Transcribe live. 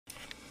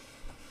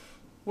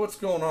What's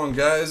going on,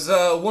 guys?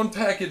 One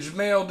package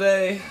mail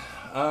day.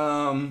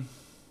 Wasn't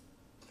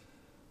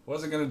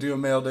gonna do a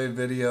mail day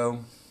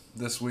video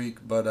this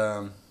week, but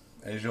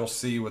as you'll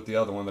see with the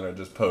other one that I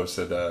just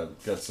posted,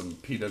 got some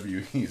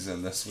PWEs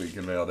in this week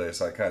in mail day,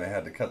 so I kind of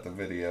had to cut the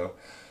video.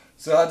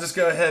 So I'll just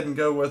go ahead and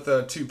go with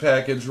a two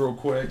package real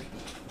quick,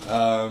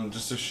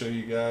 just to show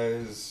you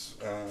guys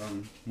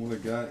what I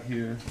got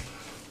here.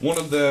 One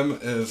of them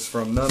is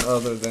from none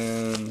other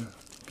than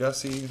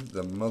Gussie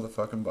the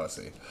motherfucking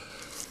Bussie.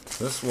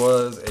 This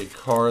was a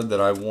card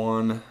that I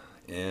won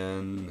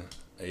in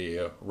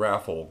a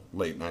raffle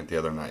late night the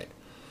other night.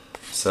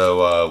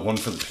 So one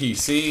for the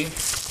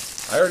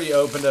PC. I already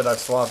opened it. I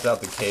swapped out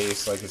the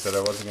case. Like I said,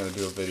 I wasn't going to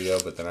do a video,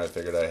 but then I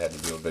figured I had to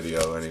do a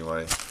video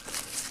anyway.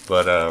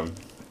 But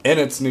in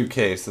its new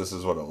case, this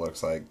is what it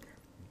looks like.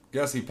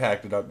 Gussie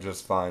packed it up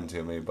just fine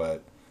to me,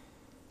 but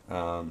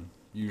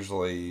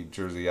usually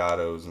jersey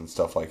autos and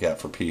stuff like that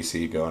for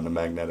PC go into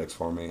magnetics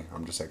for me.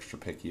 I'm just extra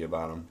picky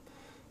about them.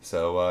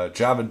 So,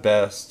 job at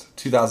best,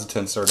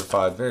 2010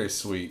 certified, very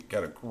sweet,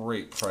 got a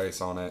great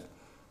price on it.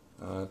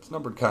 It's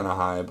numbered kind of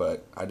high,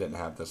 but I didn't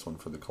have this one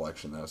for the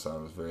collection though, so I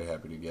was very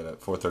happy to get it.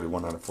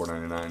 $431 out of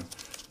 $499.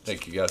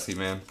 Thank you, Gussie,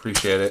 man.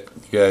 Appreciate it.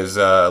 You guys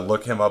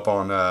look him up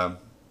on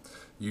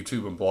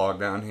YouTube and blog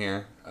down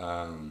here.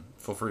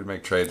 Feel free to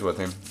make trades with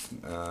him.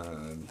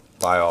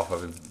 Buy off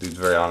of him. Dude's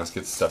very honest,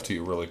 gets stuff to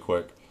you really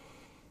quick.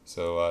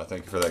 So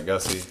thank you for that,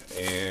 Gussie.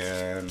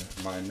 And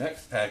my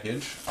next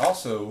package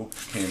also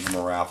came from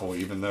a raffle,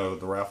 even though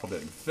the raffle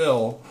didn't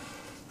fill.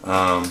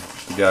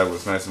 The guy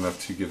was nice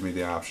enough to give me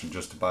the option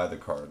just to buy the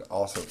card,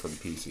 also for the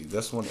PC.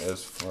 This one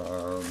is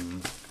from,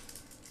 I'm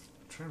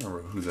trying to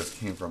remember who this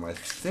came from. I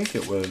think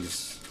it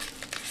was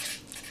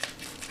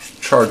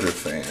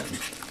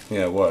Chargafan.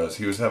 Yeah, it was.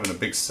 He was having a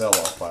big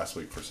sell-off last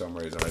week for some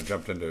reason. I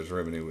jumped into his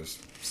room and he was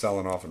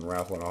selling off and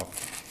raffling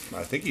off,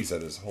 I think he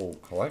said his whole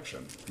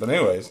collection. But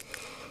anyways,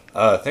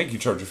 thank you,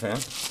 Chargafan.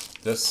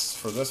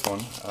 For this one,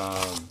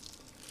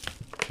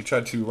 he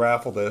tried to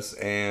raffle this,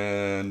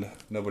 and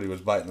nobody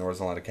was biting. There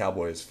wasn't a lot of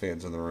Cowboys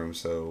fans in the room,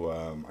 so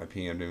I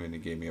PM'd him, and he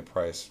gave me a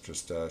price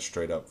just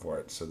straight up for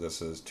it. So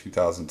this is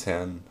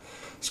 2010,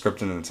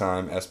 Scripted in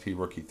Time, SP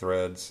Rookie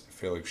Threads,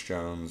 Felix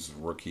Jones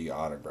Rookie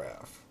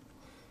Autograph.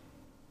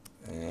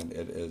 And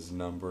it is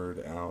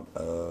numbered out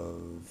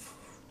of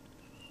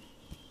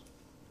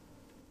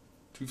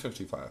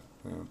 255.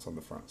 Yeah, it's on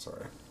the front,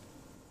 sorry.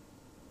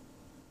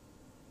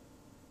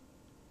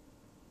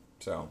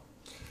 So,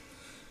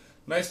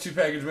 nice two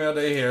package mail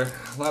day here.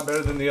 A lot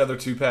better than the other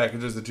two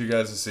packages that you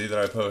guys will see that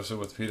I posted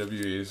with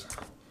PWEs.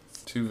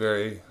 Two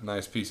very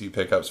nice PC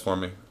pickups for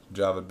me.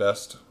 Job at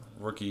best.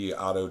 Rookie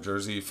auto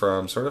jersey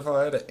from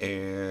Certified,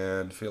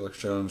 and Felix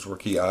Jones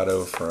rookie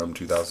auto from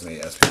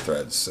 2008 SP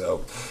Threads. So,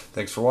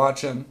 thanks for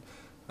watching.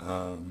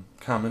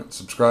 Comment,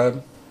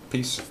 subscribe.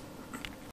 Peace.